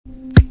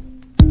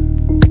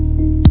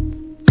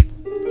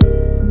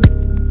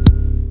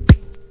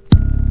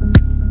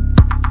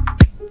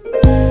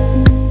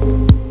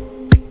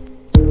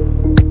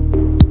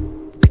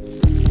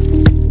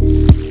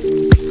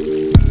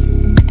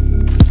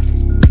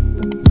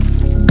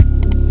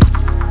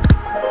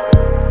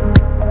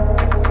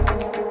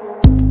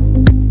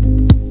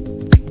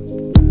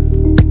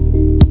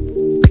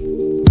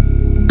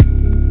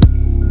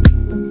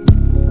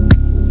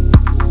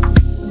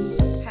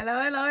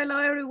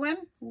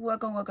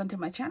Welcome to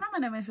my channel. My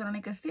name is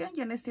Veronica Steele, and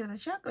you're still the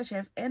chocolate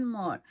chef and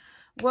more.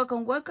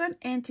 Welcome.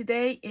 And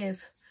today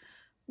is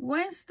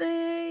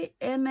Wednesday,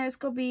 and it's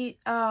gonna be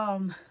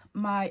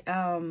my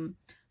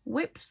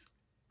whips.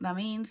 That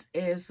means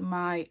is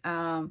my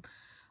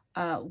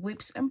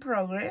whips in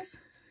progress.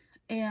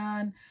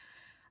 And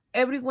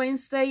every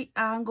Wednesday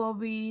I'm gonna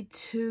be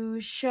to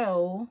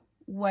show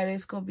what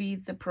is gonna be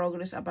the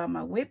progress about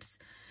my whips,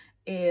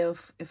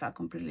 if I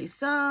completely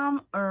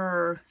some,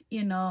 or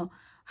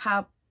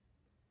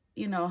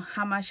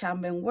how much I've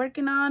been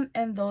working on,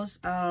 and those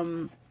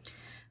and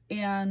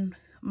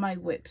my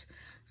whips.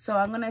 So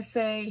I'm gonna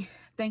say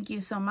thank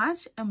you so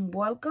much and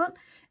welcome,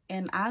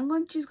 and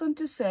I'm just going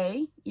to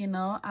say,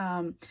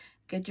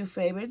 get your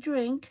favorite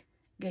drink,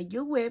 get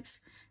your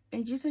whips,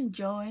 and just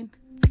enjoy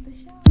the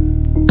show.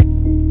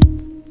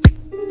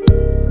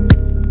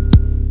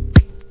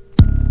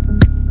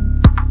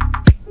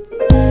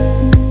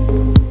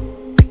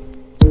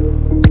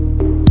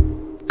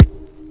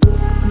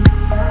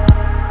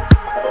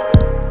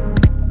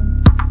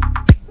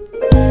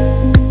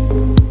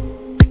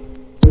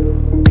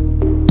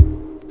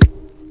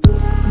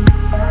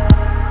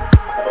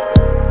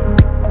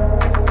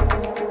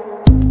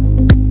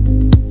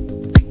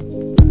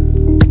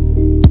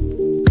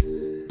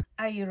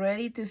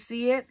 Ready to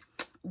see it?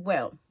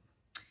 Well,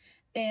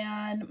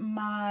 and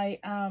my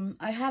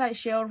I had a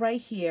shell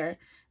right here,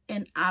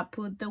 and I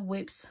put the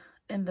whips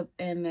in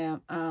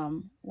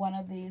one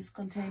of these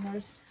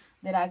containers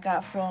that I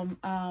got from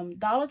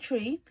Dollar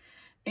Tree,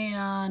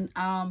 and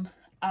I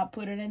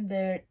put it in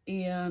there,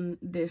 and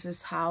this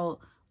is how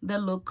they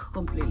look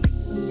completely.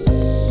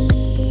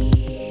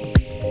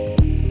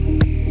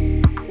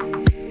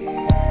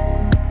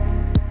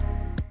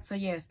 So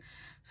yes,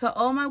 so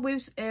all my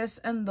whips is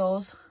in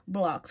those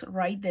blocks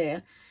right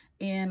there,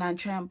 and I'm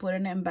trying to put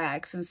it in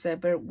bags and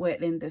separate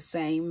with in the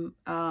same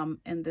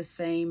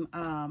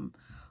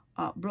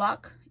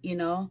block,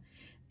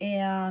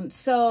 and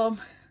so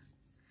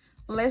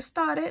let's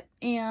start it.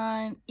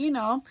 And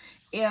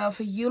if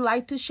you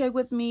like to share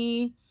with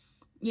me,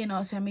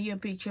 send me your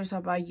pictures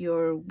about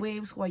your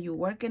whips, what you're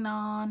working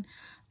on,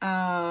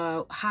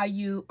 how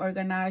you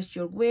organize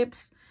your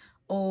whips,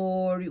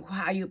 or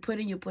how you put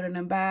it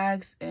in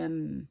bags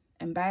and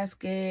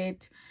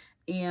basket,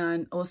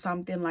 and or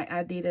something like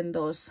I did in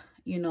those,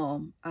 these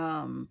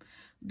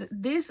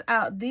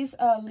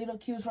little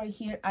cubes right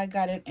here, I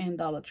got it in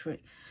Dollar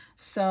Tree.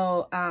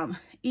 So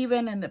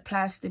even in the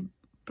plastic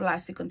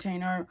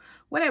container,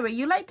 whatever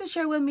you like to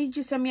share with me,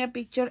 just send me a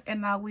picture,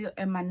 and I will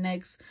in my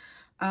next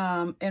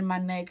video,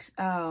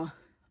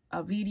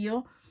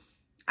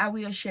 I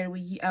will share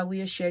with you. I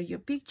will share your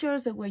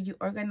pictures of where you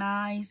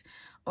organize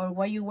or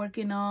what you're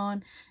working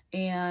on.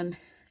 And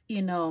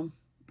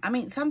I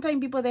mean,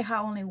 sometimes people, they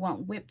have only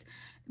one whip.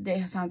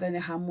 Sometimes they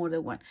have more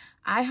than one.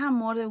 I have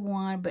more than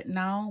one, but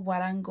now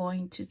what I'm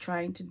going to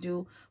trying to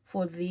do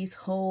for this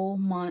whole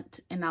month,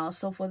 and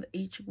also for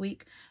each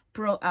week,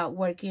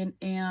 working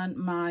in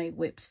my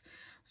whips.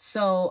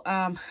 So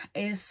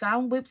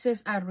some whips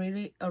are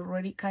really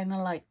already kind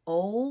of like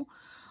old.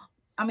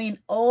 I mean,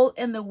 old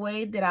in the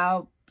way that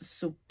I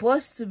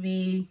supposed to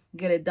be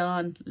get it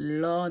done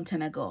long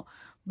time ago.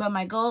 But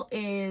my goal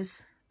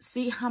is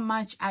see how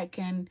much I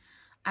can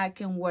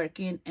work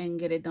in and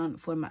get it done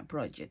for my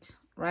projects,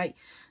 right?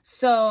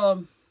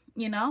 So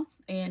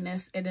and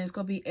it's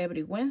gonna be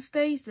every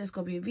Wednesdays. There's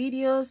gonna be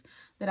videos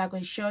that I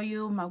can show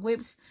you my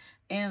whips,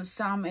 and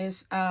some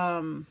is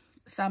some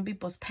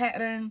people's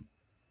pattern,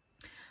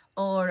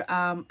 or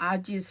I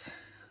just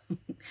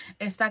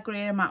start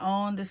creating my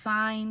own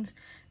designs.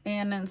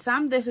 And then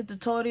some there's a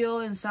tutorial,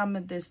 and some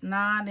there's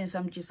not, and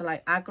some just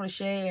like I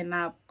crochet and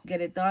I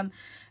get it done.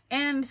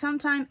 And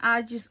sometimes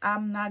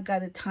I'm not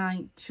got the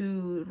time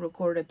to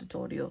record a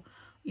tutorial,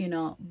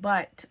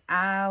 but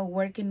I have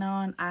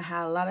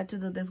a lot to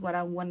do. This is what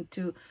I want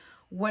to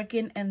work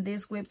in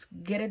these whips,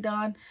 get it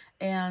done,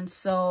 and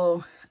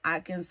so I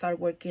can start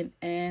working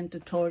in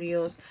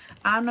tutorials.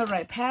 I'm not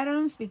write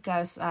patterns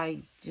because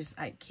I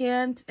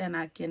can't, and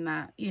I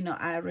cannot,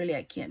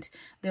 I can't.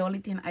 The only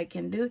thing I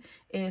can do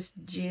is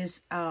just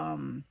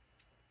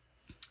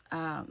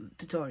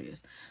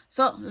tutorials.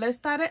 So let's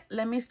start it.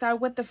 Let me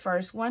start with the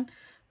first one.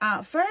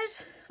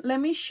 First,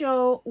 let me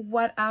show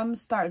what I'm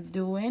start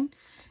doing.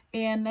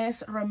 And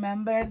let's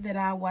remember that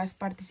I was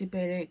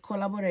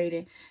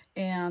collaborating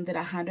in the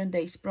 100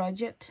 days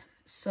project.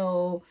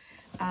 So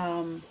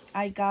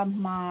I got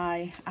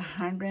my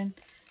 100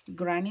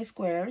 granny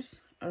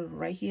squares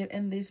right here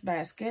in this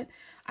basket.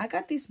 I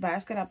got this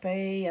basket, I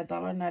pay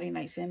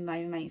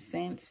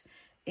 $1.99,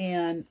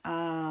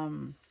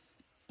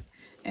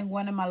 and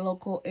one in my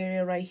local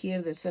area right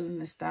here, they're selling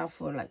the stuff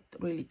for like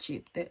really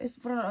cheap. It's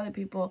for other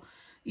people,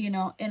 and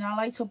I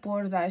like to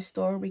support that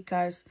store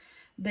because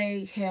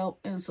they help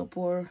and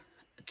support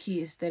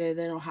kids that they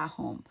don't have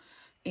home,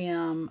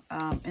 and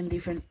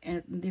different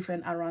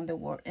around the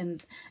world.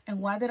 And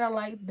what that I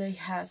like, they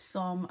have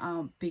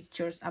some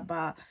pictures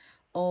about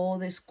all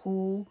the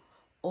school,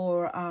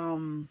 or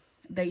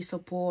they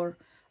support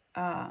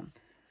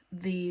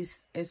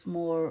these is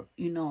more,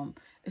 you know,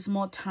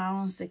 small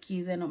towns, the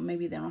kids, they don't,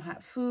 maybe they don't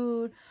have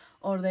food,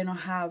 or they don't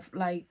have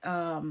like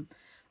gonna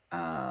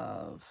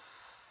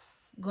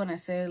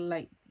say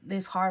like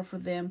this hard for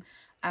them.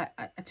 I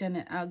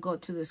go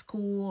to the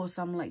school or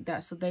something like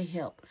that, so they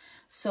help.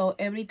 So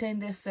every time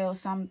they sell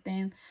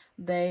something,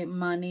 they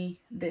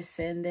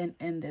send in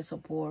and they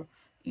support,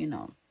 you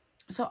know.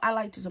 So I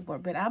like to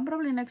support, but I'm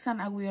probably next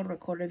time I will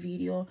record a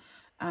video,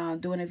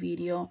 doing a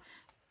video.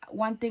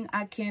 One thing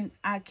I'm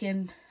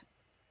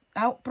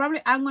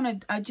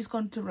just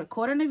going to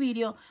record in a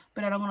video,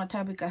 but I don't want to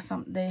type because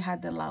they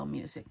had the loud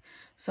music.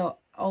 So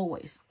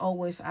always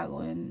I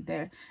go in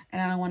there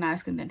and I don't want to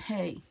ask them then,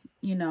 hey,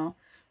 you know,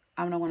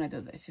 I'm not going to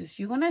do this.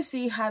 You're going to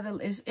see how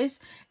it's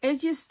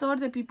just store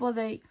the people,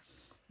 they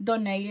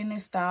donating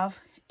and stuff,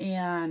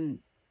 and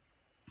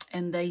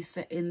they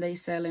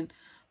selling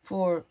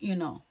for, you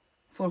know,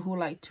 for who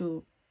like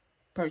to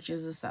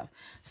purchase the stuff.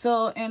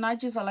 So, and I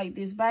like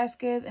this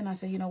basket, and I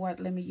said, you know what,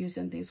 let me use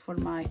this for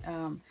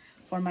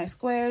my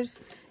squares.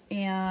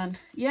 And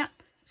yeah,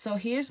 so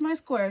here's my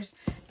squares,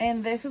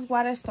 and this is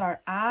what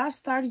I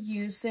start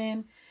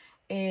using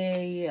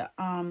a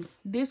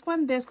this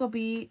gonna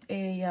be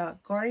a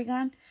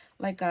cardigan,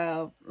 like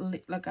a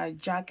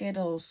jacket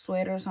or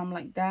sweater or something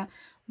like that,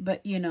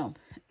 but you know,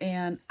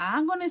 and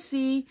I'm gonna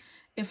see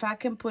if I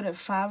can put a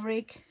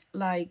fabric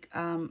like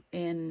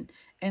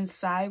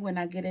inside when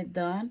I get it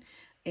done,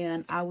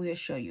 and I will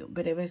show you.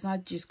 But if it's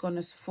not, just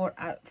gonna for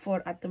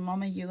at the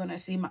moment, you're gonna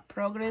see my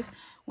progress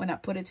when I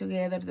put it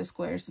together, the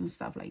squares and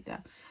stuff like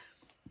that.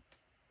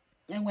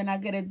 And when I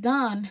get it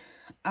done,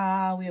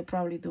 I will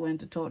probably do a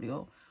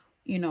tutorial,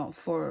 you know,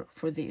 for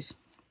this.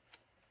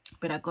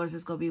 But of course,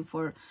 it's gonna be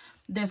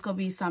there's gonna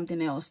be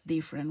something else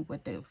different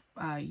with the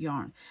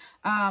yarn.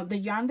 The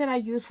yarn that I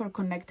use for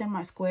connecting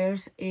my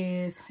squares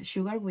is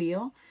Sugar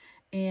Wheel,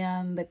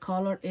 and the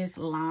color is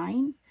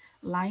Line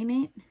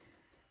It.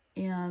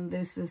 And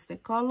this is the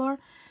color,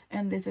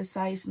 and this is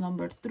size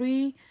number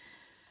 3,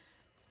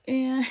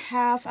 and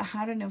have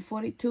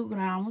 142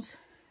 grams,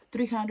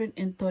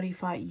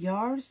 335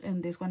 yards.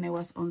 And this one, it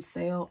was on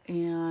sale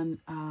in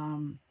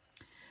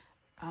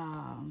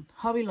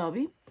Hobby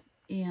Lobby.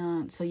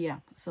 And so yeah,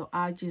 so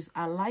I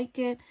like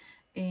it.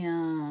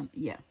 And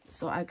yeah,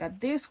 so I got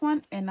this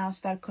one, and I'll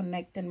start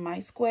connecting my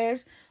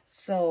squares.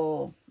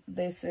 So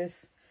this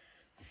is,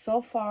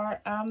 so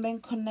far I've been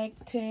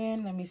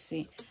connecting, let me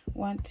see,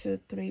 1 2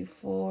 3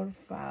 4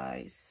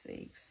 5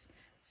 6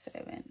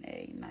 7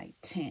 8 9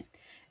 10,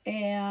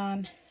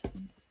 and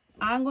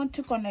I'm going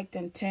to connect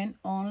in 10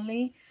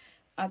 only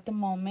at the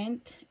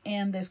moment.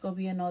 And there's gonna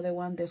be another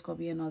one, there's gonna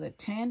be another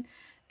 10,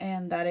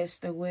 and that is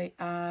the way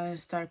I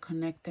start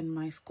connecting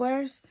my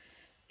squares.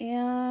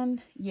 And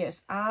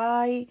yes,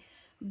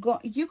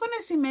 you're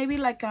gonna see maybe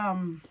like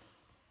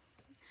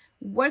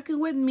working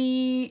with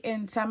me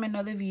in some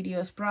other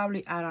videos,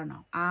 probably, I don't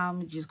know,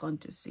 I'm just going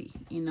to see,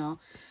 you know.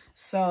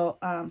 So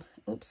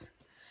oops.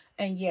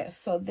 And yes,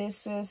 so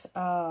this is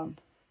the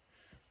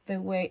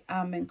way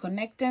I'm in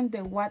connecting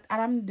what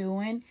I'm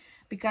doing,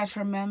 because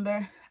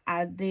remember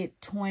I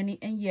did 20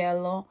 in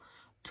yellow,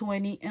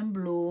 20 in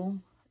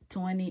blue,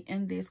 20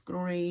 in this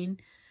green,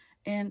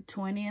 and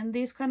 20 in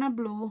this kind of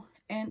blue,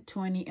 and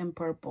 20 in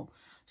purple.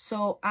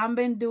 So I've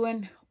been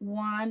doing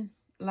one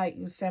like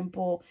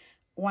simple,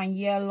 one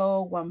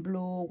yellow, one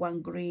blue,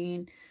 one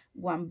green,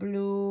 one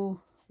blue,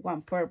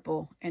 one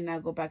purple, and I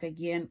go back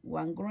again,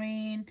 one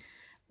green,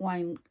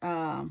 one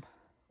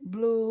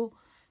blue,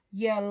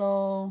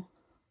 yellow,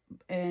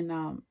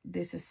 and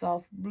this is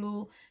soft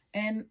blue,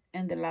 and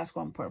the last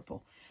one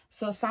purple.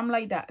 So something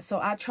like that. So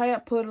I try to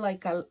put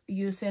like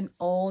using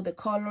all the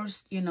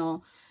colors, you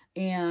know.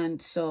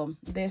 And so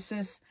this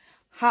is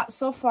how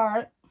so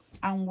far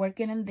I'm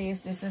working in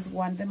this. This is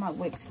one of my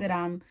wicks that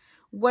I'm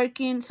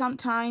working.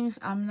 Sometimes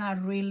I'm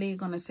not really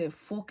gonna say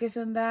focus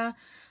on that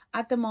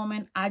at the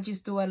moment. I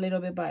just do a little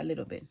bit by a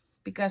little bit,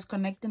 because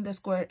connecting the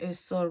square is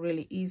so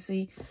really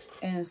easy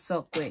and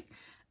so quick.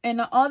 And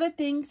the other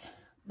things,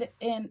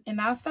 and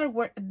I'll start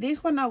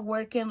this one I'm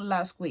working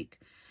last week.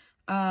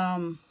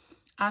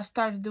 I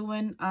started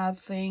doing, I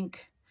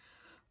think,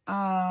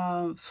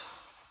 oh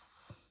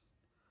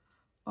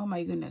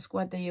my goodness,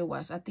 what day it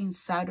was? I think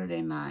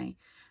Saturday night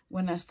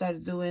when I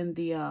started doing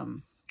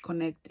the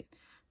connected.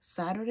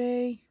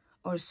 Saturday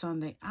or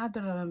Sunday, I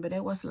don't remember.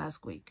 It was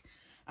last week.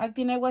 I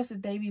think it was the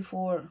day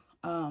before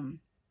when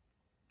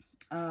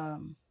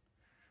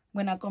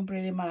I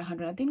completed my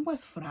 100. I think it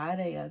was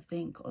Friday, I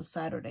think, or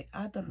Saturday.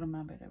 I don't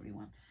remember,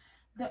 everyone.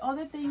 The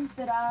other things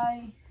that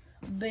I've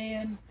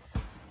been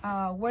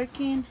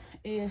working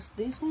is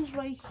this one's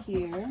right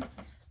here.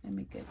 Let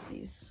me get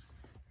this.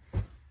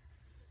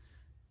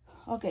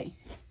 Okay,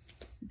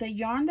 the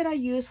yarn that I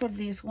use for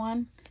this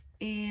one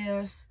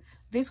is,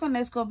 this one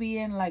is gonna be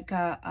in like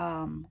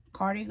a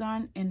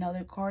cardigan,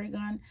 another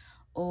cardigan,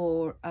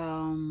 or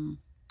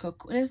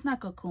cocoon. It's not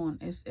cocoon,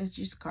 it's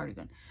just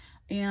cardigan.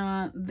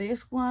 And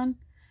this one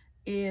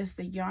is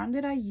the yarn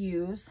that I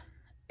use.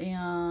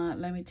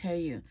 And let me tell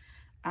you,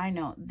 I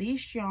know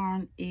this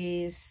yarn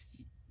is,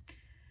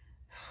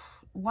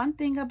 one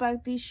thing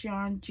about this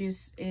yarn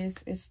just is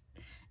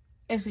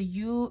if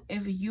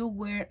you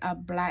wear a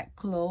black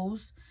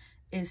clothes,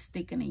 it's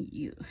sticking in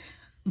you.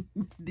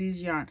 This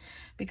yarn,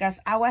 because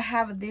I would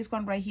have this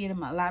one right here in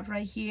my lap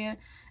right here,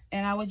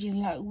 and I was just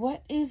like,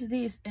 what is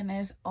this? And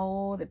it's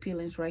all the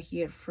peelings right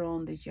here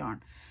from this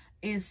yarn.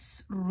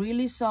 It's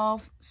really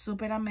soft,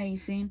 super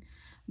amazing,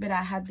 but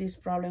I had this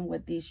problem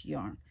with this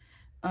yarn.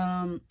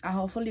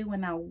 Hopefully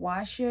when I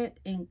wash it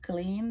and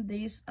clean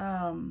this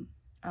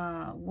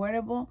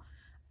wearable,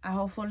 I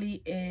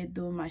hopefully it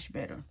do much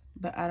better,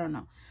 but I don't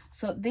know.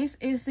 So this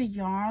is the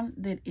yarn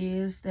that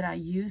I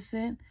use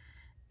it.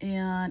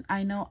 And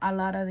I know a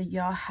lot of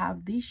y'all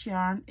have this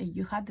yarn. If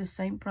you had the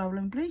same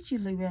problem, please you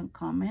leave a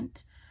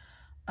comment.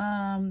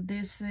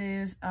 This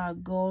is a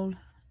gold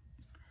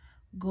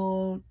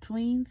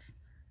twins.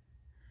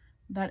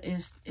 That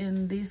is,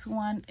 in this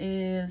one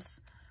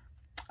is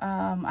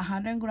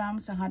 100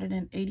 grams,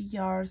 180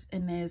 yards,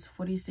 and is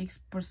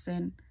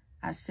 46%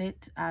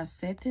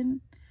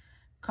 satin,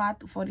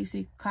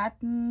 46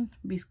 cotton,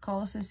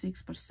 viscose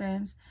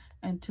 6%,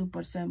 and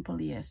 2%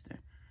 polyester.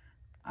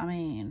 I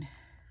mean,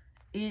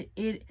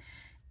 it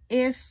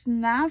is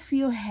not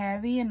feel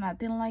heavy and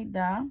nothing like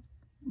that,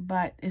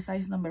 but it's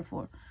size number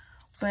 4.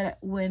 But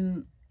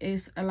when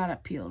it's a lot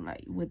of peel,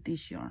 like with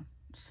this yarn.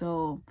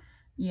 So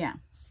yeah,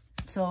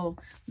 so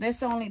that's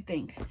the only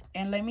thing.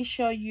 And let me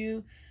show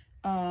you,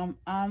 I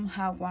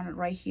have one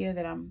right here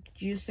that I'm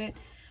using,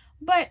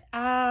 but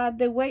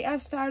the way I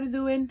started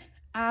doing,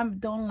 I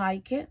don't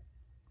like it.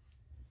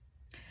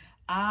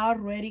 I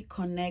already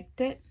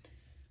connected,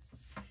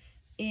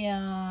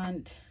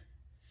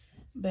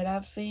 but I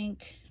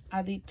think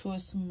I did too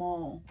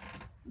small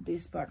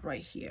this part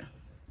right here.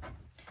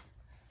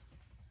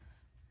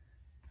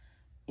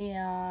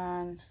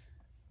 And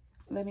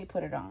let me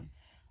put it on.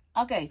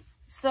 Okay,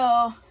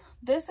 so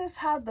this is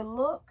how the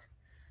look.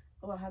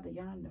 Oh, I have the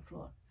yarn on the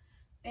floor.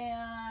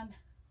 And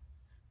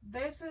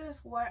this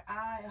is where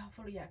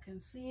hopefully I can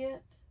see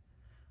it.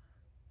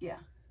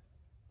 Yeah.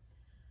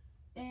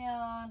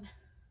 And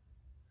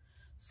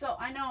so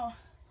I know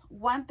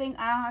one thing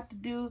I have to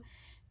do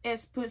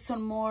is put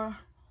some more,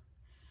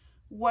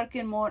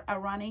 working more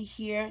around in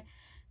here.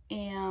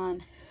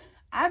 And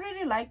I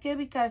really like it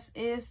because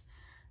it's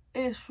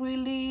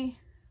really,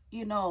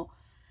 you know,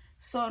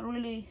 so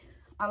really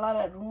a lot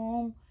of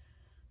room,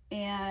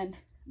 and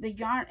the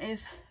yarn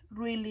is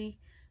really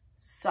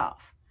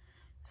soft.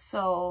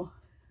 So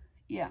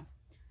yeah,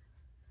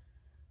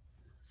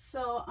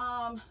 so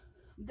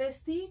the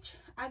stitch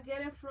I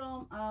get it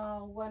from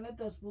one of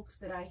those books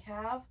that I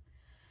have,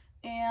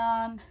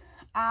 and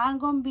I'm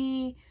gonna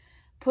be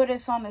put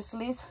this on the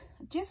sleeves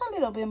just a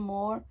little bit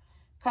more,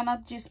 kind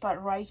of just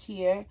about right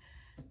here,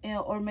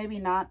 or maybe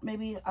not,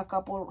 maybe a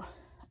couple,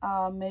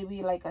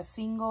 maybe like a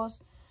singles.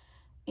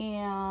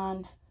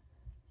 And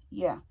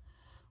yeah,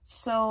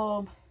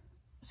 so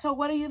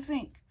what do you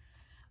think?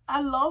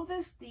 I love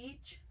this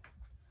stitch,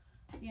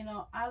 you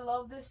know, I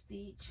love this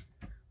stitch,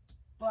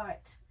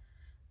 but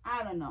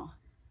I don't know.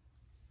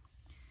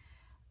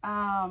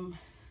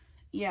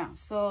 Yeah,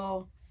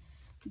 so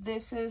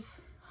this is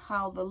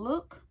how the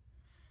look.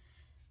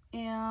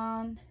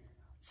 And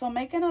so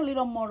making a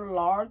little more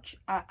large,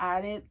 I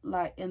added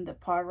like in the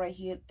part right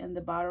here, in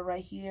the bottom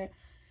right here.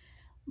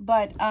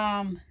 But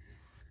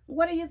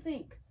what do you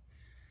think?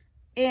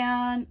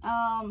 And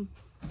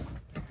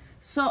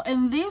so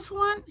in this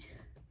one,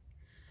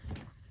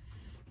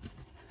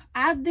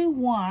 I did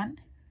one,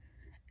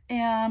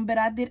 but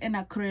I did an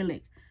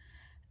acrylic,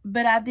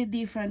 but I did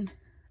different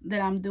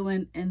that I'm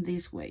doing in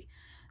this way.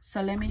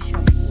 So let me show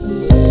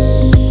you.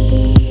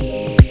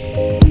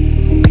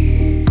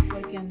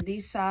 Working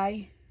this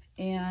side,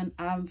 and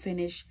I'm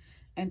finished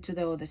into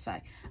the other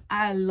side.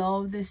 I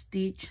love the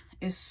stitch.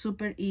 It's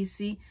super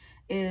easy.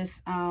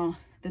 It's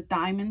the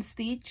diamond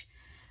stitch,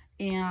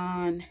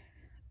 and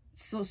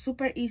so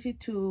super easy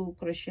to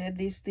crochet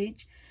this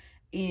stitch.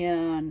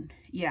 And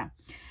yeah,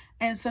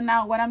 and so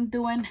now what I'm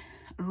doing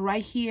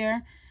right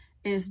here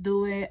is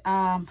doing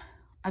a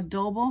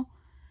double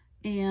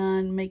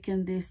and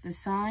making this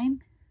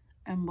design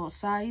on both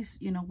sides,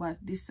 you know what,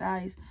 this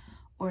size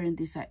or in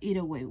this side,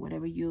 either way,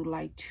 whatever you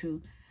like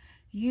to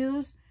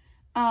use.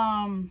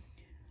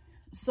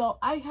 So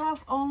I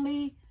have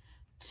only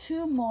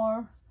 2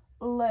 more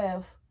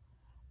left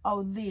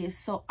of this,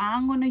 so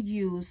I'm gonna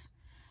use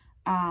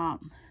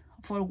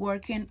for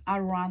working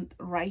around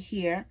right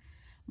here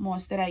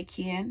most that I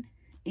can,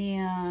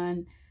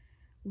 and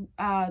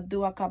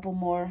do a couple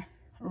more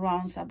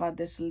rounds about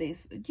this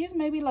sleeve, just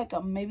maybe like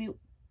maybe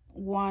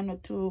 1 or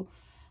 2,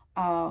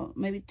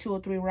 maybe 2 or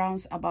 3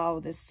 rounds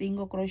about the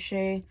single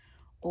crochet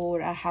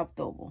or a half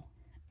double.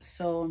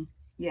 So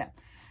yeah,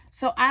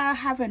 so I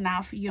have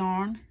enough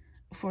yarn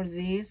for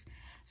this.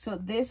 So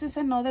this is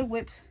another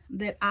WIP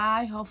that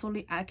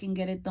hopefully I can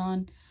get it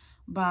done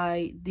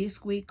by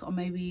this week, or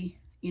maybe,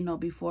 you know,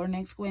 before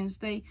next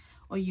Wednesday,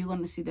 or you're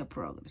gonna see the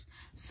progress.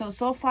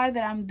 So far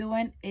that I'm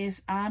doing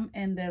is I'm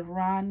in the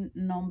round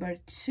number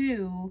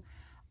 2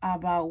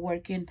 about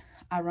working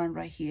around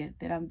right here,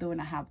 that I'm doing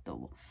a half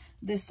double.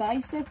 The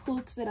size of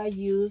hooks that I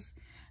use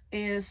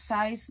is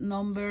size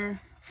number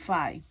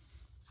 5.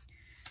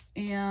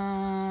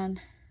 And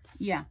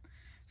yeah,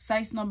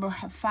 size number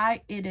 5.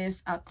 It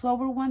is a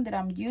clover one that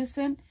I'm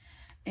using.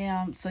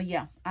 And so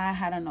yeah, I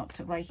had a note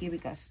right here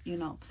because, you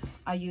know,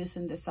 I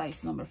using the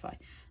size number 5.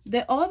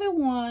 The other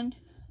one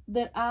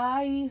that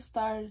I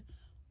start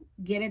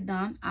get it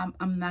done,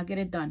 I'm not get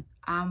it done.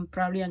 I'm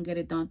probably gonna get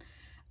it done.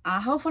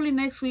 Hopefully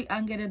next week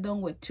I'll get it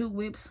done with 2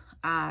 whips.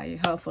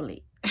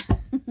 Hopefully.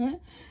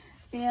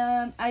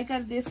 And I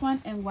got this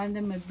one and one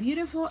of my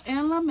beautiful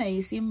and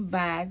amazing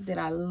bag that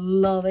I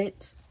love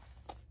it.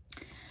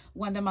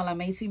 One of my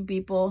amazing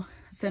people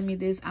sent me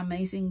this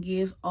amazing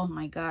gift. Oh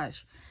my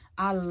gosh,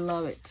 I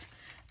love it.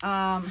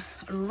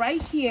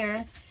 Right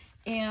here,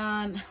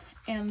 and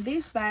in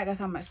this bag I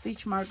have my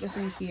stitch markers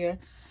in here.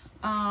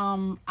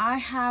 I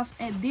have,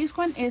 and this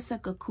one is a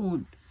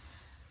cocoon.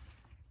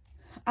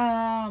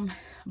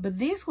 But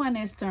this one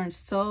is turned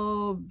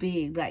so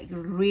big, like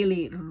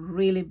really,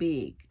 really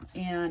big,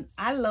 and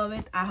I love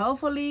it.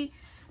 hopefully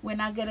when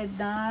I get it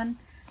done.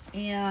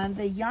 And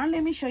the yarn,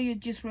 let me show you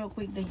just real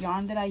quick the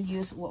yarn that I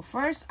use. Well,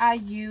 first I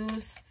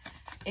use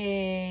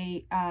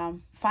a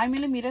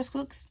 5mm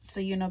hooks, so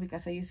you know,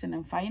 because I use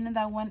a 5 in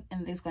that one,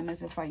 and this one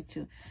is a 5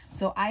 too.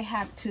 So I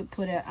have to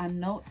put a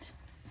note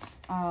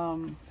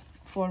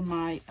for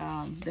my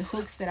the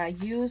hooks that I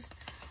use.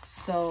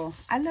 So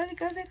I love it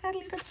because they got a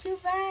little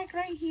cute bag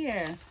right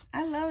here.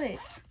 I love it.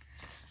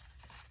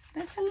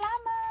 There's a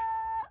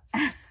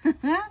llama.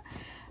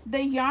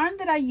 The yarn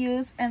that I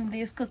use in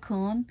this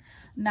cocoon.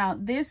 Now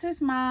this is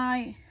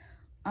my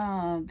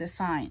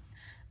design.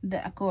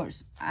 Of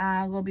course,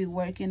 I will be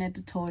working at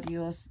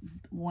tutorials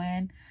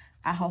when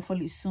I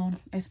hopefully soon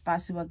as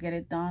possible get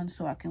it done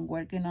so I can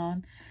work it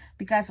on.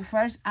 Because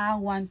first I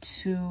want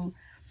to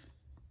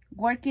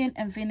work in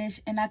and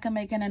finish, and I can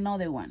make it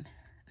another one.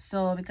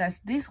 So because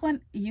this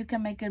one you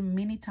can make it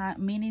many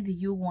that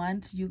you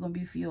want, you're gonna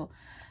be feel.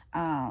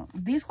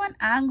 This one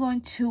I'm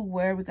going to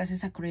wear because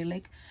it's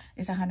acrylic.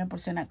 It's 100%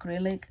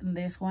 acrylic. And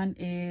this one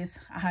is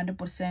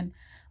 100%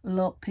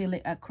 low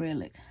pillet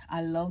acrylic.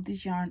 I love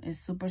this yarn. It's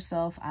super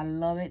soft. I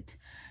love it.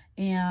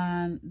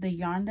 And the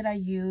yarn that I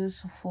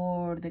use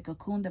for the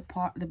cocoon, the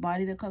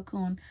body of the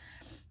cocoon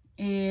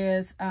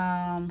is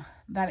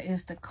that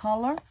is the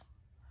color.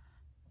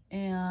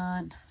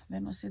 And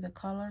let me see the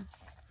color.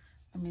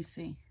 Let me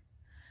see.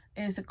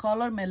 It's the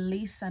color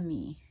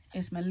Melissani.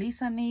 It's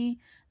Melissani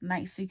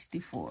Night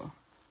 64.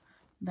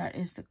 That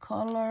is the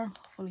color.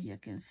 Hopefully you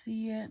can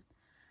see it.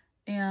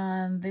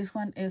 And this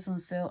one is on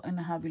sale in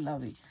Hobby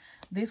Lobby.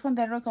 This one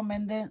they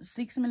recommended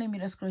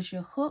 6mm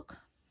crochet hook.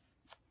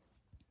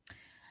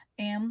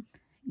 And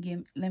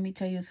let me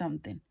tell you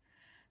something.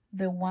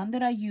 The one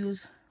that I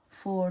use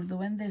for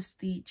doing the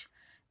stitch,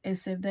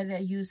 except that I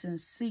use in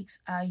 6,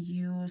 I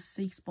use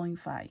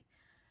 6.5.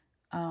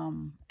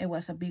 It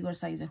was a bigger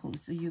size of hook,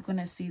 so you're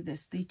gonna see the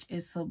stitch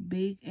is so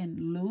big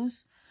and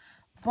loose.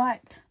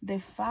 But the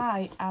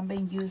 5 I've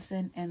been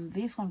using, and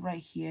this one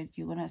right here,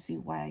 you're gonna see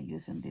why I'm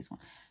using this one.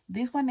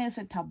 This one is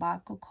a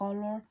tobacco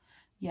color.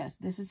 Yes,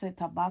 this is a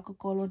tobacco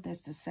color.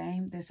 That's the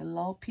same. There's a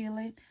low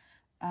pillet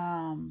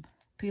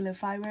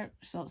fiber,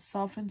 so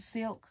soft and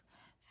silk,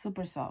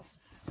 super soft.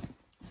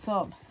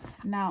 So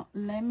now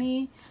let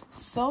me,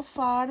 so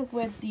far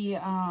with the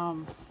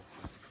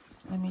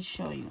let me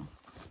show you.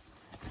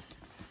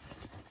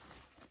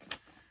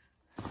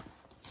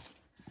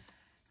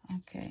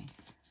 Okay,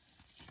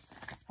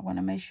 I want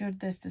to make sure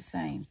that's the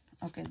same.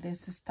 Okay,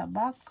 this is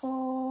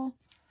tobacco.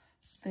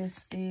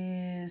 This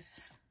is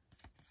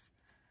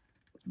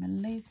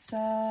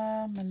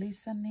Melissani,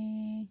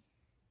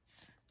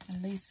 and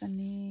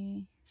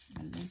Melissani,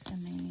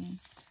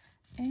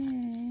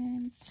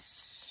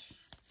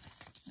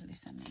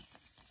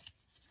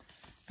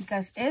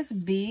 because it's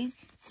big,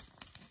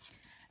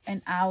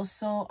 and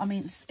also, I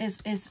mean,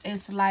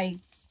 it's like,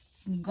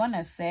 I'm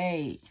gonna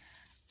say,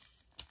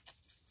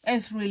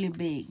 it's really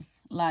big.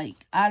 Like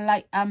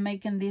I'm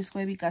making this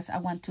way because I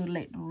want to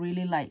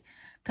really like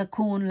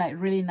cocoon, like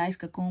really nice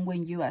cocoon.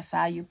 When you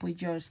outside, you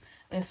put your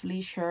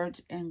fleece shirt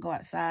and go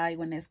outside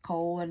when it's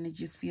cold, and it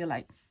just feel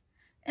like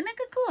in a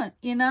cocoon,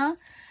 you know.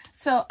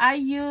 So I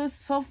use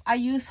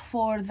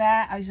for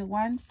that, I use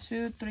 1,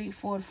 2, 3,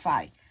 4,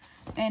 5,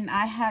 and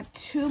I had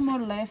 2 more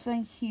left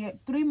in here,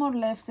 3 more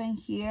left in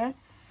here.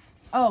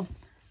 Oh,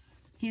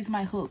 here's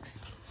my hooks.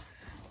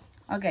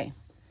 Okay,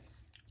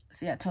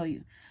 see, I told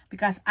you,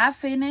 because I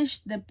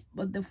finished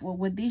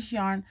with this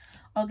yarn.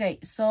 Okay,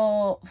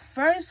 so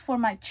first for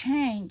my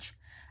change,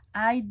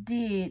 I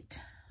did,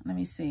 let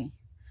me see,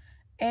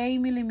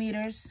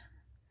 8mm,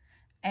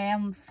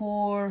 and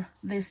for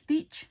the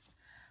stitch,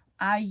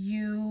 I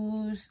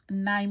use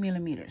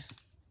 9mm.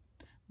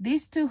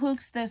 These 2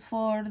 hooks, that's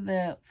for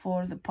the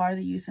part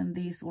of using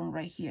this one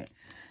right here.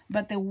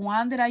 But the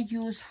one that I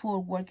use for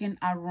working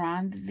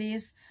around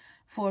this,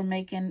 for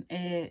making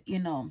a, you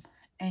know,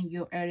 and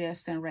your area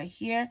stand right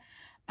here,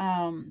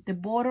 the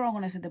border, I'm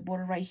gonna say the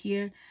border right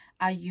here,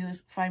 I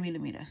use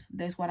 5mm.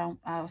 That's what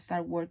I'll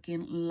start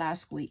working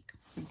last week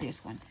with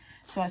this one.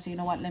 So I said, you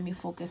know what, let me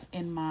focus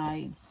in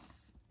my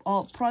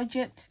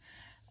project.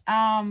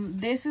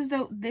 This is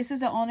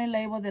the only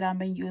label that I've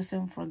been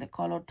using for the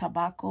color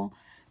tobacco,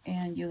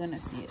 and you're gonna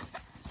see it.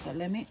 So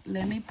let me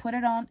put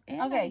it on.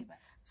 Okay,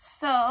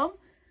 so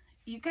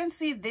you can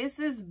see this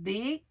is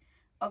big.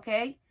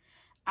 Okay,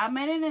 I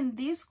made it in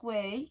this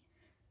way.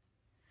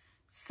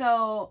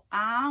 So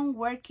I'm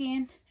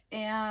working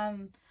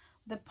in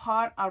the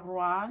part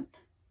around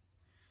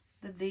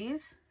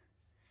this,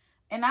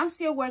 and I'm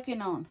still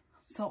working on.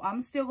 So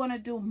I'm still gonna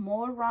do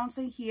more rounds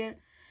in here.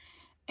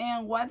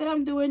 And what that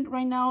I'm doing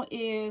right now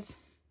is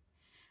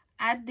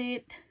I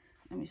did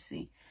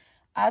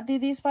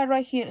this part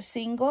right here,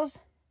 singles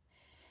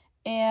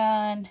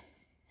and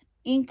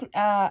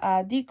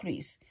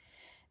decrease.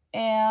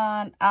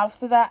 And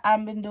after that,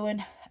 I've been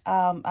doing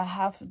I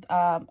have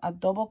a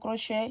double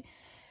crochet,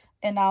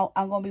 and now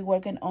I'm gonna be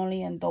working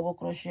only in double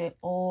crochet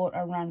all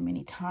around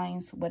many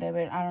times,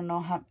 whatever. I don't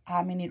know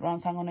how many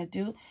rounds I'm gonna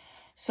do.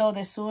 So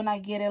the soon I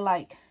get it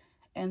like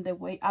in the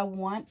way I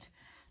want.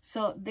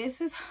 So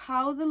this is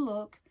how they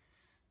look.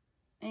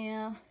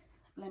 And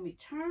let me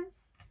turn.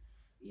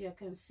 You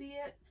can see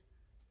it.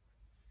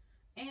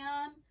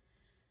 And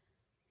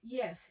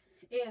yes,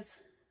 it's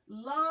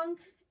long,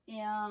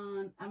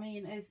 and I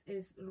mean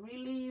it's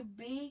really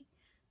big,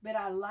 but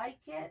I like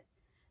it.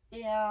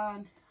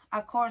 And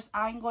of course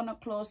I'm gonna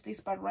close this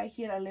part right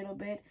here a little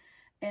bit,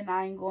 and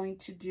I'm going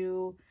to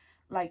do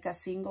like a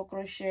single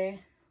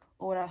crochet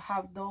or a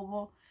half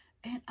double.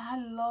 And I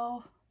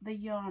love the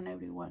yarn,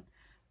 everyone.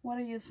 What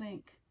do you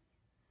think?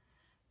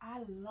 I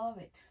love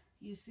it.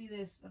 You see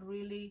this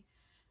really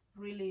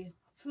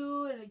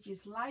fluid. I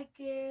just like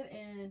it.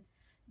 And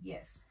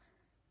yes,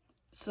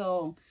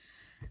 so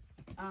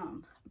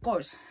of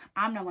course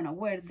I'm not gonna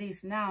wear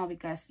this now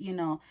because, you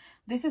know,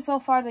 this is so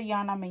far the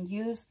yarn I'm gonna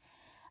use,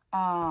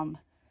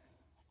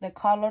 the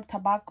color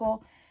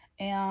tobacco.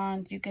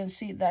 And you can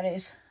see that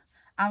is,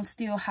 I'm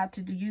still have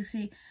to do, you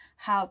see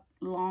how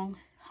long,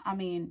 I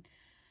mean,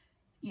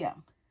 yeah,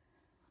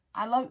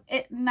 I love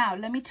it. Now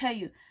let me tell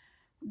you,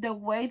 the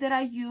way that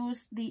I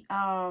use the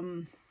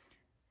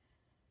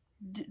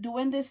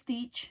doing the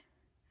stitch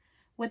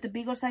with the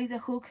bigger size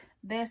of hook,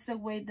 that's the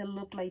way they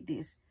look like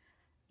this.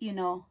 You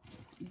know,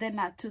 they're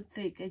not too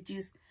thick. It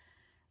just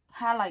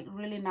highlight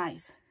really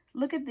nice.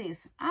 Look at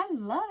this. I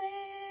love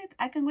it.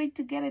 I can't wait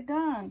to get it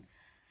done.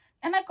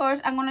 And of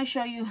course, I'm going to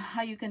show you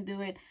how you can do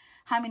it,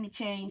 how many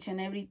chains and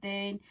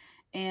everything.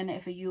 And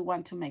if you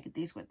want to make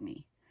this with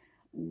me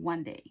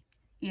one day,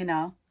 you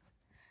know.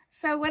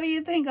 So what do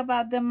you think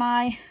about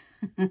my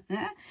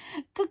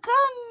cocoon?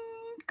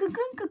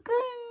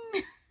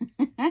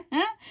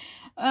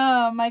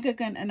 My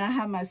cocoon. And I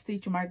have my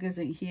stitch markers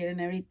in here and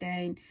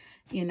everything,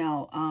 you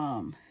know.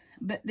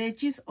 But they're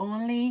just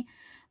only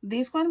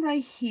this one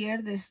right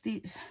here. The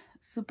stitch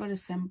super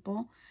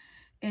simple,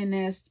 and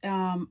it's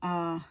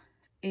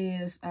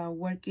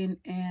working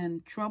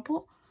in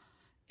treble,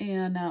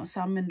 and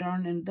some in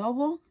done in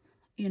double,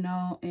 you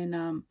know.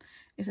 And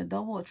it's a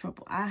double or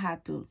triple. I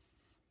had to,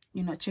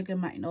 you know, check in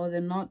my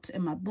other notes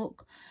in my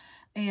book.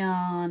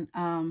 And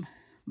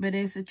but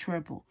it's a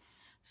triple.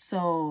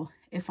 So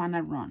if I'm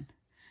wrong,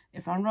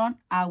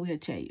 I will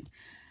tell you.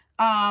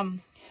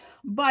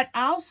 But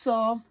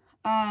also,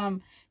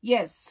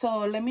 yes,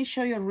 so let me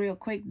show you real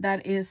quick.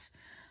 That is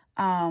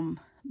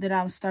that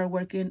I'll start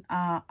working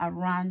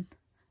around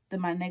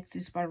my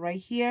next part right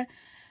here.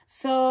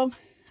 So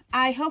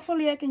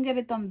hopefully I can get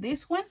it on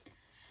this one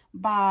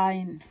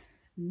by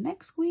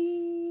next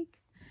week.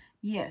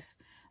 Yes.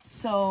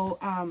 So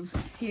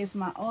here's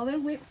my other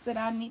whips that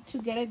I need to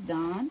get it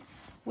done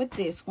with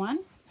this one.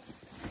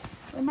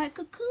 With my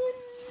cocoon.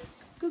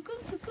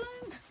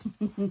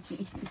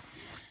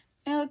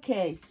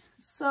 Okay,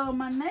 so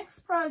my next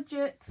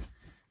project,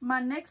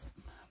 my next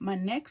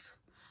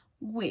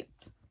whip,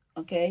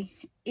 okay,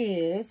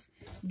 is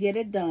get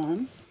it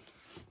done.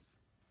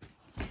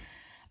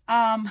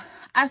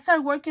 I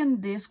started working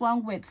this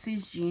one with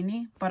Sis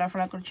Jeannie,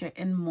 Butterfly Crochet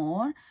and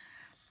More.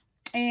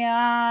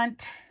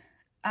 And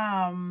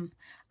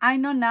I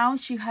know now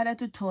she had a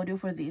tutorial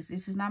for this.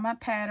 This is not my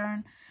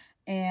pattern.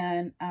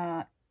 And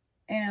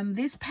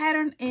this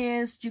pattern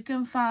is, you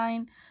can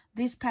find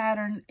this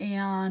pattern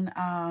in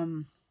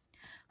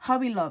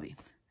Hobby Lobby.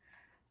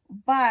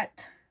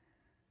 But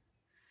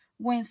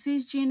when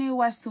Sis Jeannie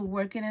was still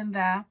working in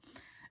that,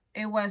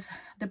 it was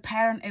the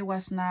pattern, it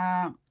was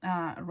not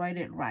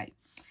rated right.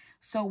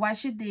 So what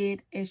she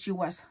did is she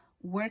was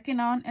working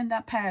on in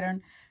that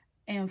pattern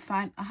and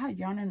find, I had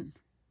yarn in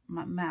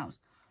my mouse.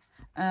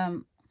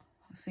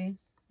 See,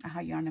 I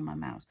had yarn in my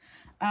mouse.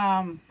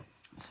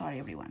 Sorry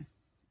everyone.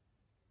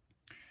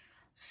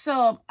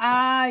 So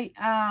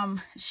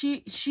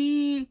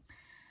she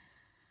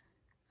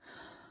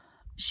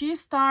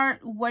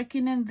started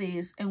working in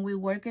this, and we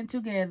working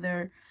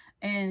together,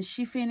 and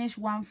she finished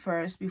one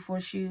first before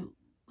she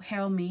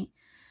helped me,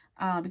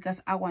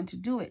 because I want to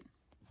do it.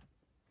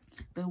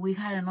 But we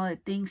had other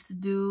things to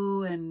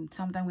do, and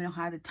sometimes we don't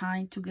have the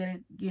time to get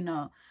it, you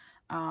know,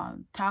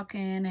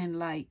 talking and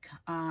like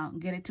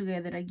get it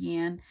together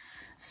again.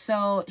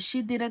 So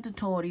she did a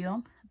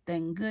tutorial,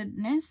 thank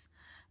goodness,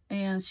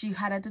 and she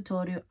had a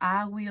tutorial.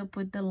 I will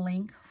put the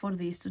link for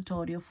this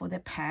tutorial for the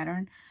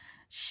pattern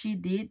she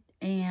did,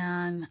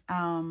 and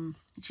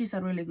she's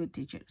a really good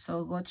teacher,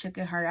 so go check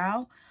her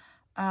out.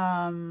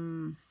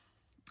 I'm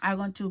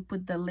going to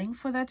put the link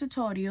for that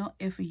tutorial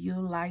if you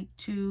like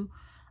to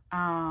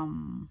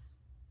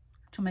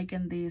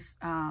making this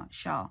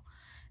shawl.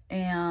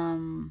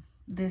 And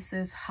this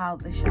is how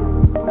the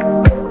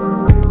shawl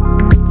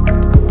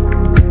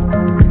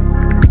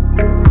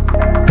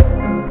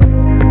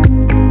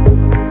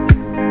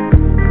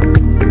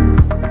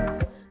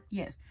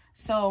yes,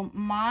 so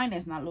mine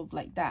does not look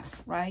like that,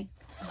 right?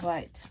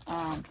 But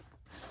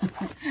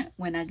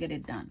when I get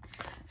it done.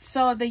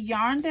 So the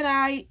yarn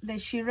that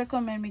she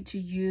recommended me to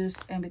use,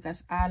 and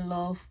because I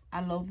love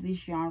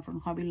this yarn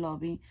from Hobby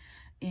Lobby,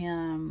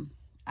 and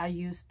I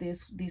use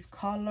this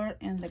color,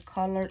 and the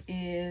color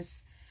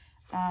is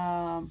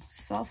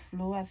soft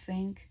blue, I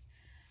think.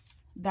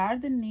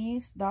 Dark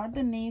Denise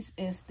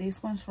is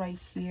this one's right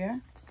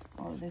here,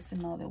 or there's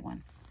another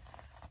one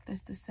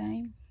that's the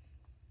same.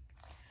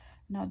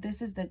 No,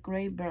 this is the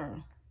Gray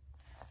Bear.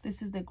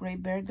 This is the Gray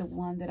Bear, the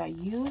one that I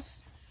use.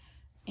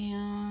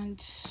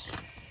 And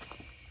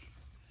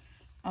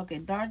okay,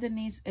 Dark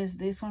Denise is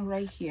this one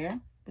right here,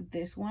 but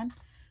this one,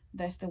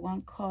 that's the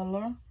one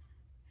color.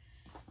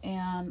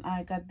 And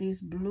I got this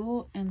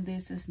blue, and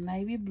this is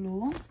navy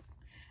blue,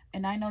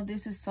 and I know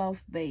this is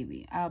soft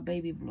baby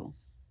blue.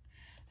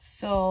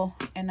 So,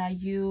 and I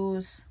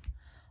use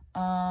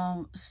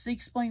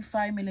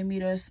 6.5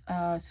 millimeters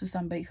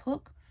Susan Bay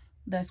hook.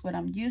 That's what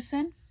I'm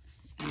using.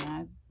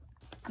 Yeah,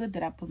 good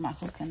that I put my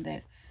hook in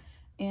there.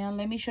 And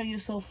let me show you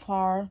so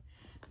far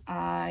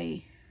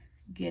I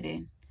get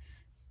in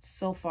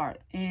so far.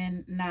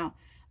 And now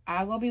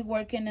I will be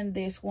working in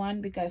this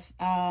one because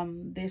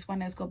this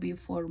one is gonna be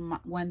for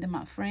one of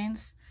my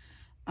friends.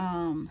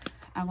 I'm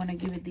gonna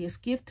give it this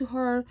gift to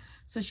her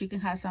so she can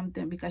have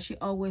something, because she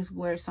always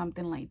wears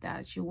something like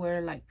that. She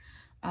wear like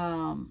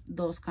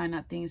those kind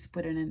of things,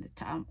 put it in the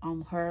top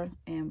on her,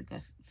 and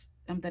because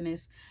something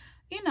is,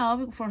 you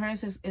know, for her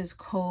is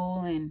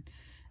cool and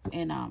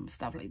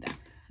stuff like that.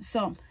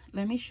 So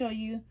let me show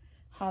you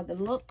how to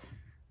look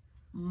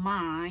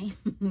my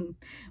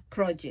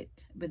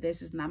project, but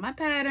this is not my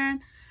pattern.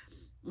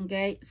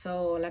 Okay,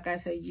 so like I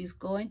said, just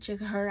go and check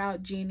her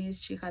out,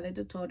 Jeannie's. She had a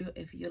tutorial.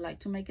 If you like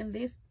to making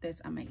this, that's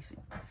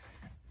amazing.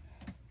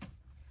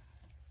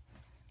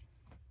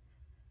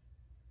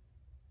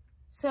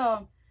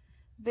 So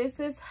this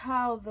is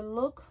how the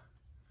look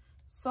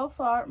so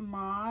far,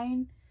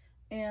 mine,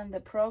 and the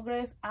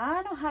progress.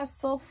 I don't have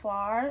so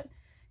far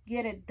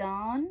get it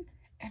done,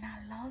 and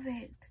I love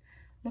it.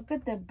 Look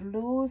at the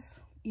blues,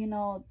 you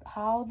know,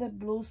 how the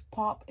blues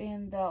pop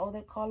in the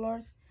other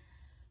colors,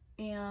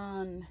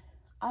 and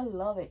I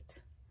love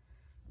it.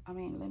 I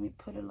mean, let me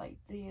put it like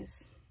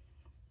this.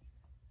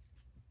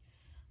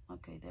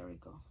 Okay, there we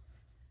go.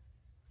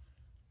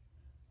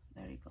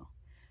 There you go.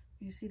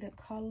 You see the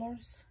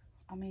colors?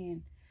 I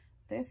mean,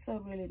 they're so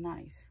really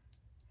nice.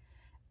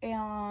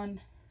 And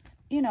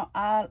you know,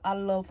 I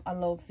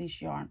love this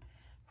yarn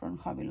from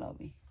Hobby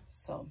Lobby.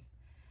 So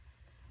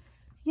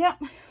yeah,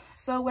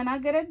 so when I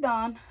get it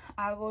done,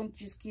 I will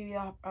just give it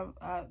up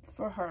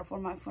for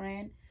my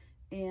friend,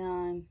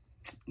 and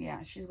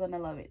yeah, she's gonna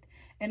love it.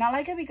 And I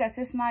like it because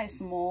it's not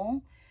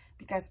small,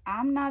 because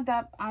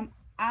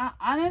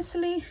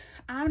honestly,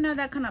 I'm not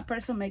that kind of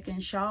person making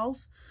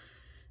shawls,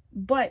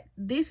 but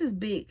this is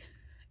big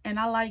and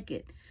I like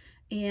it.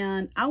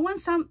 And I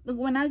want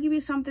when I give you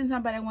something,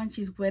 somebody wants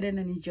she's wearing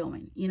and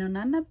enjoying, you know,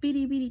 not a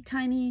bitty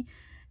tiny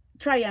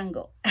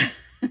triangle.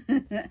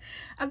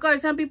 Of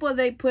course, some people,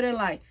 they put it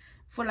like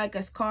for like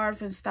a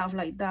scarf and stuff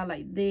like that,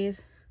 like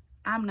this.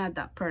 I'm not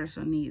that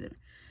person either,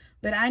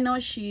 but I know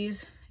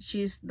she's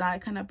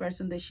that kind of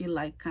person that she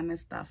like kind of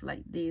stuff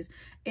like this.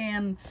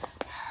 And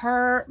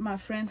her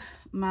friend's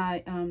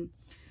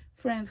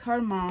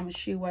her mom,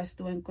 she was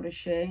doing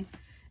crochet,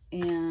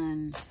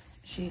 and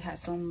she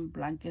has some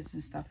blankets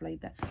and stuff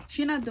like that.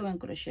 She's not doing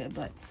crochet,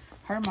 but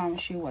her mom,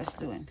 she was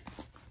doing.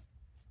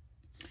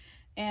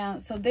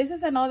 And so this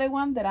is another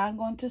one that I'm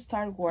going to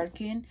start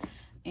working,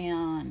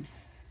 and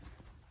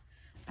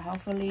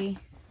hopefully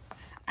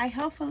I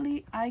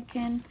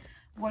can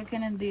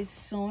working in this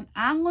soon.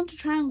 I'm going to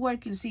try and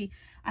work, and see,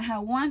 I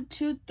have 1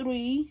 2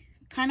 3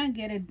 kind of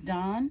get it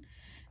done.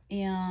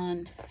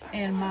 And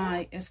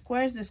my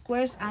squares, the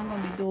squares, I'm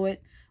gonna be do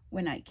it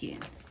when I can,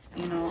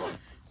 you know.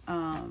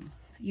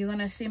 You're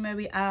gonna see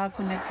maybe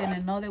connecting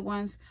another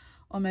ones,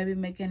 or maybe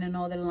making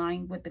another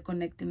line with the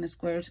connecting the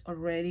squares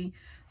already.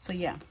 So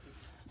yeah,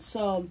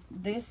 so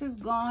this is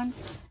gone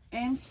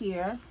in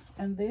here,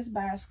 and this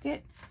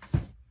basket,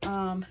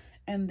 and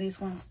these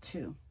ones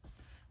too.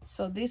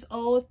 So this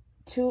all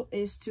two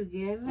is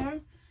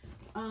together.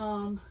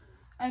 And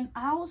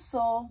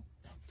also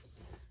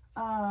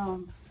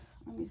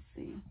let me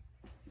see,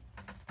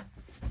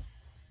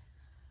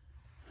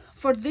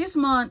 for this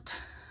month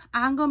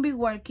I'm gonna be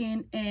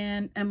working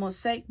in a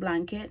mosaic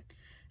blanket.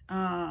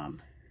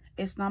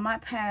 It's not my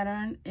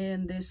pattern,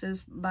 and this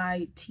is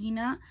by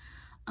Tina.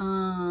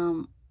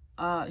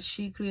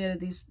 She created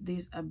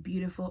this a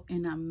beautiful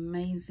and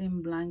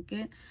amazing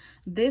blanket.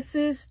 This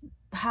is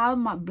how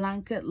my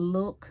blanket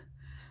look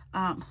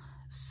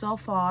so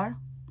far.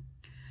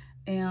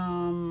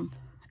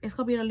 It's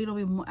gonna be a little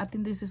bit more. I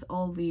think this is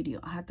all video.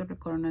 I had to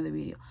record another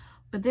video,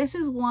 but this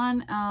is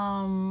one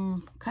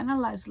kind of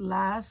like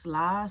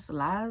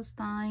last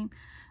time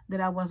that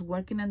I was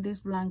working on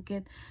this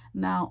blanket.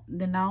 Now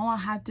I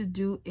had to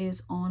do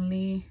is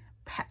only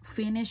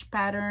finish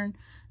pattern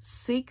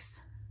 6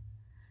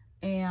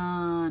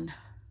 and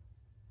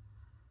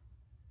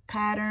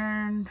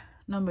pattern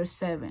number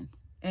 7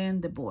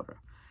 and the border.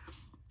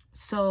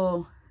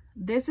 So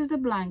this is the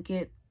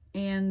blanket,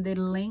 and the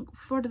link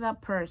for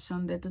that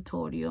person, the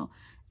tutorial,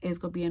 is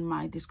gonna be in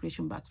my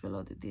description box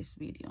below this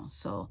video.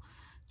 So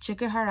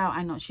check her out.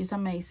 I know she's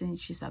amazing.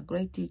 She's a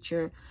great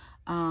teacher.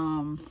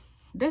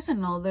 There's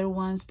another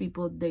ones,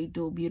 people, they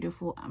do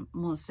beautiful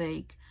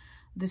mosaic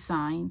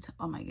designs.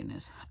 Oh my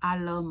goodness, I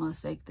love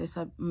mosaic. That's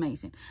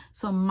amazing.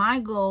 So my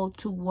goal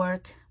to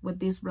work with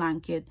this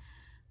blanket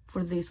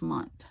for this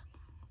month,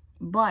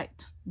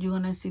 but you're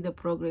gonna see the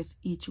progress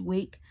each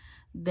week.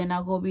 Then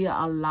not gonna be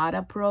a lot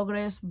of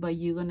progress, but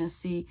you're gonna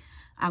see,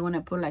 I'm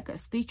gonna put like a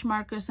stitch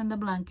markers in the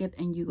blanket,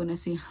 and you're gonna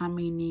see how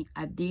many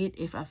I did,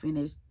 if I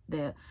finished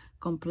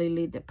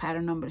completely the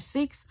pattern number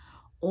 6,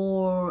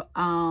 or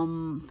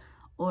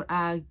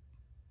I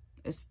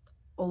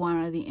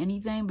one of the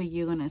anything, but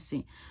you're gonna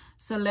see.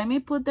 So let me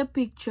put the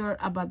picture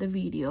about the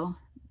video,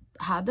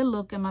 how they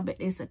look at my bed.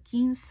 It's a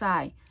king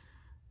size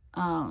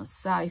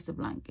the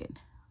blanket,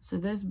 so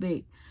that's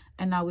big.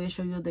 And I will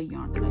show you the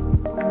yarn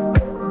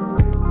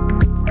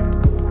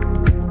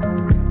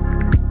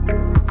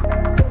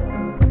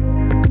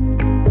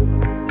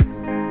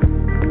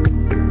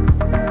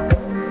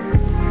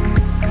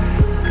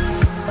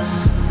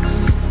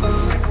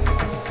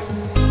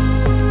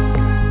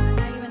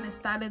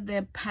that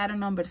the pattern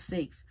number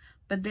 6,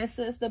 but this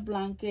is the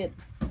blanket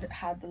that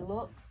had the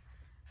look,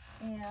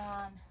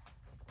 and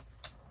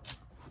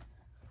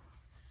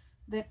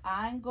that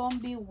I'm gonna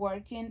be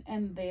working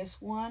in this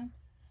one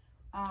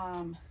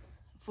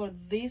for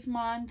this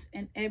month,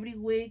 and every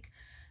week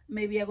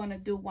maybe I'm gonna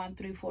do 1,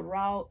 3, 4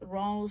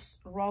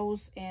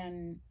 rows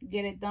and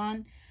get it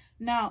done.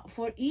 Now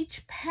for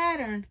each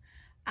pattern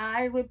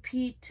I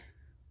repeat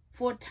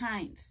 4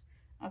 times.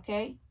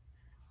 Okay,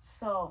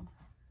 so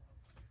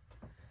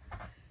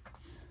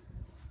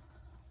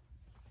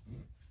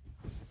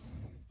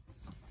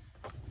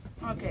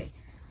okay,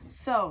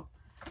 so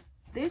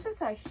this is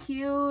a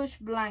huge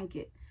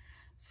blanket.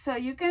 So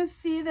you can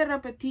see the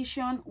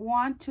repetition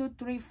 1, 2,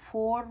 3,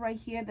 4 right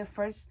here.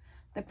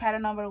 The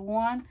pattern number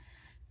 1,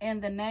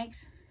 and the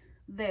next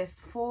this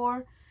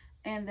 4,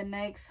 and the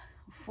next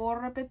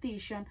 4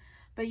 repetition.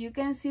 But you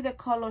can see the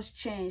colors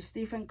change,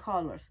 different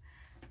colors.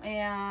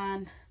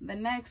 And the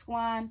next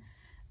one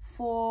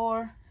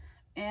 4,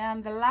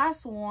 and the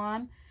last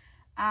one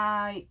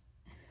I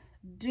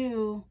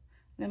do,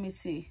 let me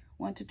see,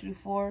 1, 2, 3,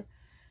 4,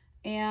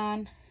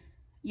 and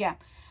yeah.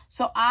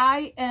 So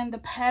I am the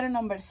pattern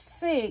number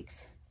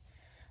 6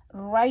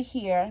 right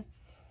here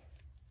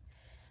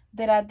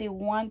that I did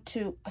 1,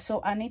 2.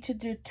 So I need to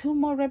do 2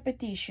 more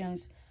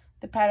repetitions,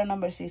 the pattern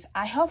number 6.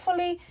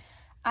 Hopefully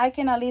I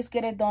can at least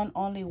get it done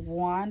only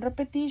 1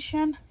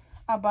 repetition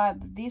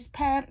about this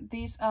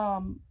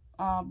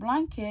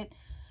blanket,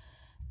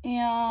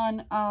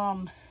 and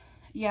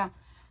yeah,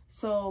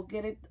 so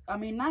get it, I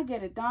mean not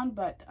get it done,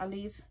 but at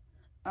least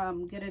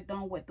get it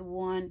done with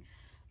 1.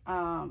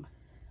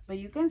 But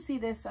you can see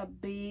there's a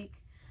big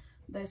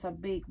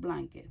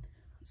blanket.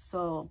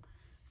 So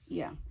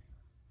yeah,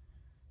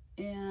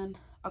 and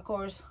of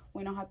course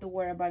we don't have to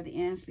worry about the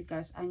ends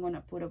because I'm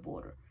gonna put a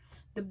border.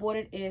 The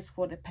border is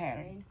for the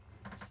pattern.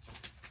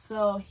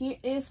 So here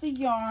is the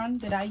yarn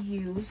that I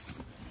use.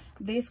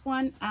 This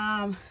one,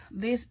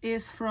 this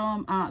is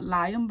from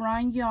Lion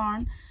Brand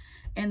yarn,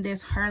 and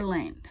this her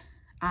length.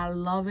 I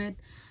love it,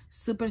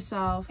 super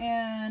soft.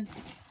 And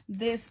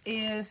this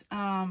is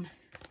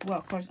well,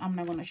 of course I'm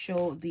not going to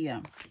show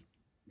the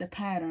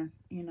pattern,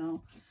 you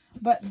know,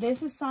 but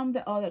this is some of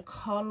the other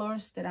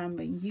colors that I'm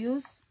going to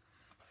use.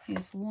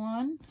 Here's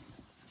one,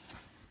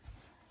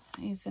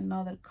 here's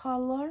another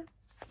color,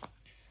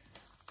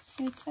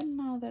 here's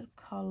another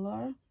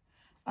color.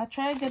 I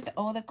try to get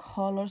all the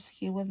colors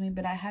here with me,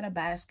 but I had a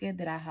basket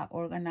that I have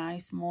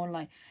organized more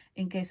like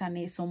in case I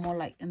need some more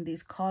like in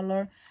this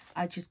color.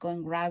 I just go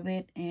and grab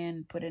it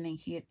and put it in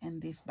here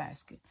in this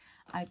basket.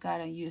 I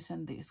gotta use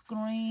in this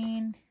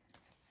green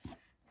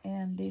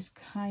and this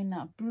kind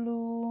of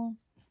blue,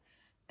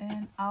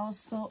 and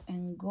also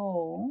in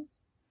gold,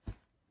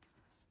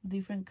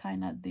 different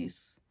kind of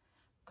this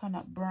kind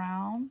of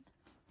brown,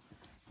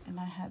 and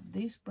I have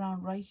this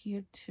brown right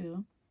here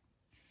too.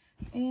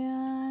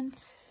 And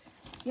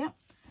yeah,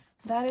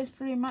 that is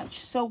pretty much.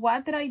 So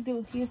what did I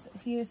do? Here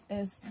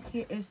is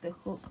the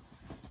hook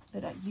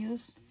that I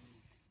use.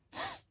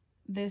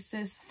 this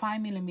is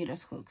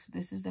 5mm hooks.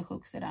 This is the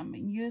hooks that I've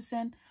been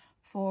using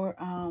for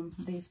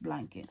this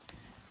blanket.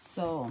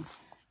 So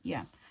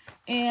yeah,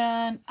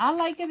 and I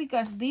like it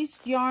because this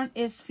yarn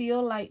is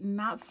feel like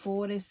not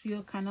 4, it's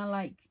feel kind of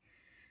like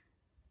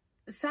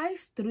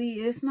size 3.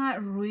 It's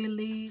not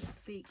really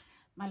thick.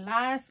 My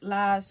last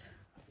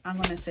I'm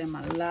gonna say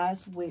my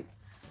last whip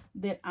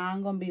that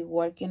I'm gonna be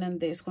working on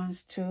these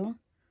ones too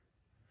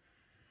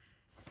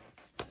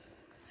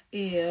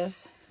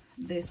is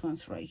this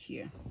one's right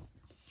here.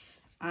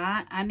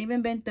 I ain't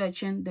even been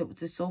touching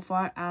so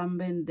far. I've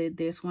been did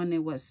this one.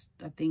 It was,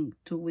 I think,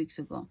 2 weeks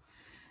ago,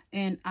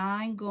 and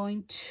I'm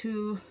going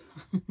to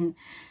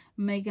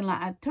make it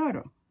like a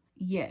turtle.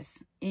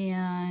 Yes,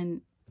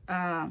 and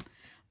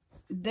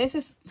this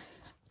is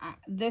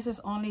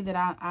only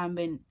that I've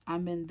been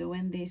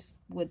doing this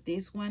with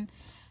this one.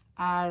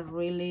 I've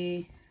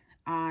been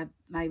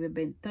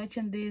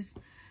touching this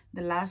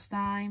the last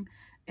time,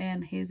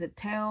 and here's the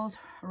tails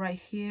right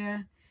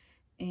here,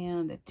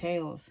 and the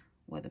tails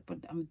where they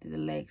put the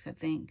legs, I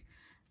think,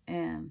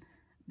 and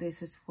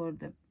this is for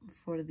the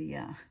put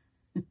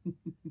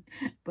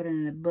it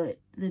in the butt,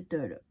 the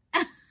turtle.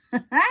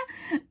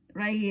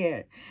 Right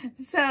here.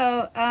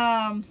 So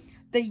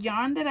the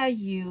yarn that I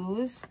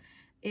use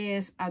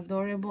is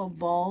Adorable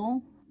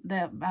Ball,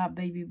 the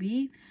baby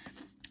bee.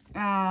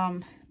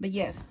 But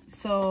yes,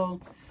 so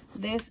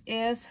this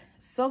is,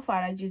 so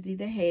far I just did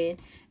the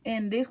head,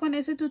 and this one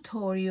is a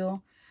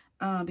tutorial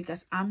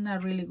because I'm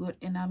not really good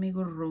in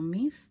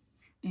amigurumis,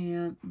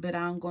 but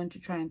I'm going to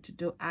try to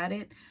do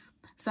added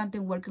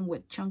something working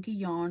with chunky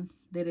yarn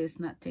that is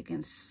not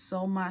taking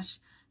so much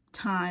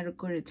time,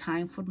 recorded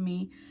time for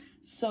me.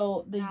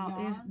 So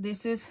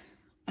this is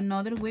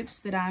another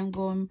whips that I'm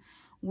going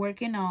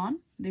working on,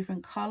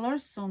 different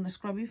colors on the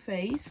scrubby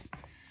face,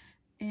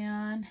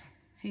 and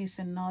here's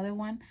another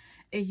one.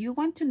 If you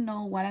want to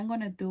know what I'm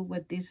gonna do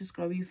with this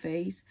scrubby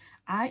face,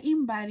 I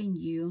inviting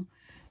you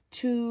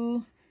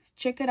to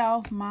check it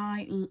out,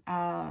 my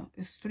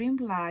stream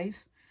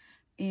lives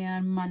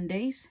and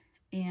Mondays,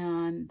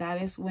 and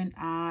that is when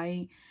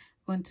I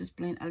going to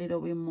explain a little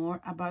bit more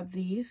about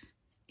these.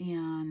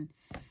 And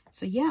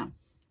so yeah,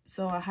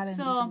 so I had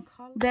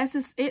this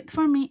is it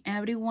for me,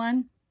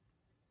 everyone.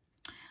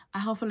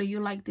 Hopefully you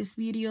like this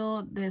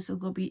video. This will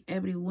go be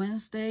every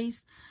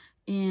Wednesdays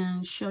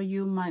and show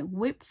you my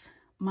whips,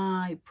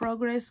 my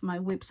progress, my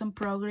whips and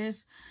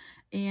progress.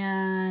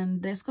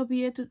 And there's gonna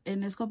be a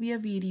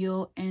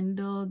video end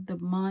of the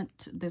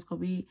month. There's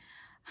gonna be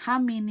how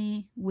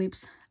many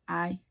whips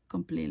I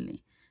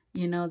completely,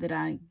 that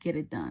I get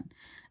it done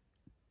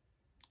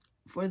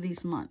for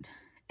this month,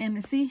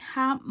 and see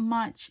how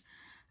much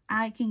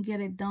I can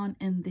get it done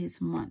in this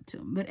month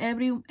too. But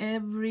every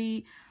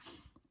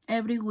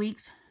week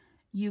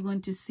you're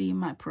going to see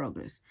my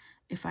progress.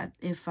 If I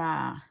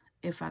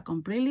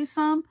completely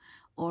some,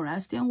 or I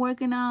still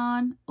working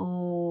on,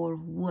 or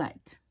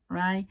what,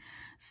 right?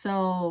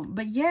 So,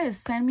 but yes,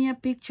 send me a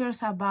pictures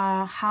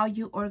about how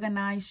you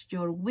organize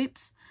your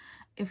whips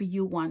if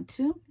you want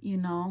to,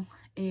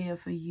 if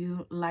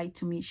you like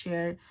to me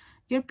share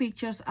your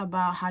pictures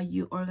about how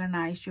you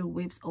organize your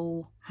whips,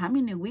 or how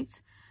many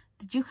whips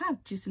did you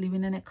have. Just leave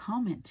it in a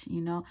comment.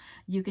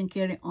 You can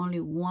carry only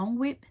 1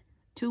 whip,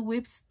 2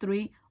 whips,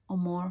 3 or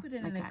more. Put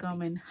it in a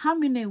comment how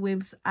many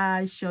whips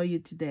I show you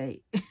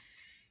today.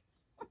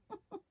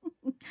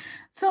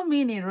 So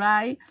many,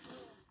 right?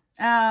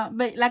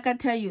 But like I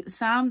tell you,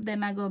 some they're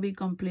not gonna be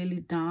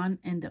completely done,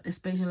 and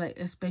especially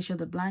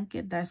the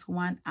blanket, that's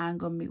one I'm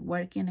gonna be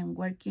working, and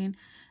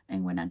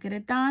when I get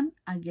it done,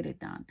 I get it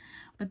done.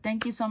 But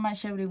thank you so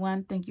much,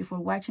 everyone. Thank you for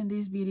watching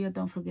this video.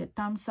 Don't forget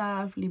thumbs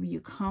up, leave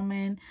your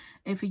comment.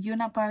 If you're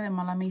not part of the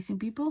Mal Amazing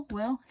people,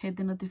 well, hit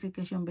the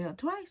notification bell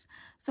twice,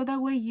 so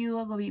that way you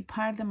are gonna be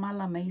part of the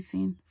Mal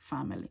Amazing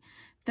family.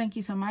 Thank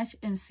you so much,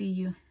 and see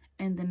you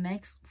in the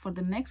next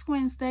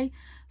Wednesday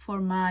for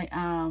my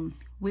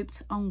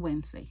whips on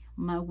Wednesday,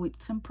 my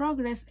whips in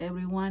progress,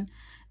 everyone,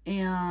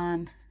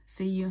 and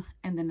see you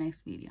in the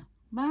next video.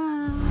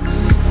 Bye.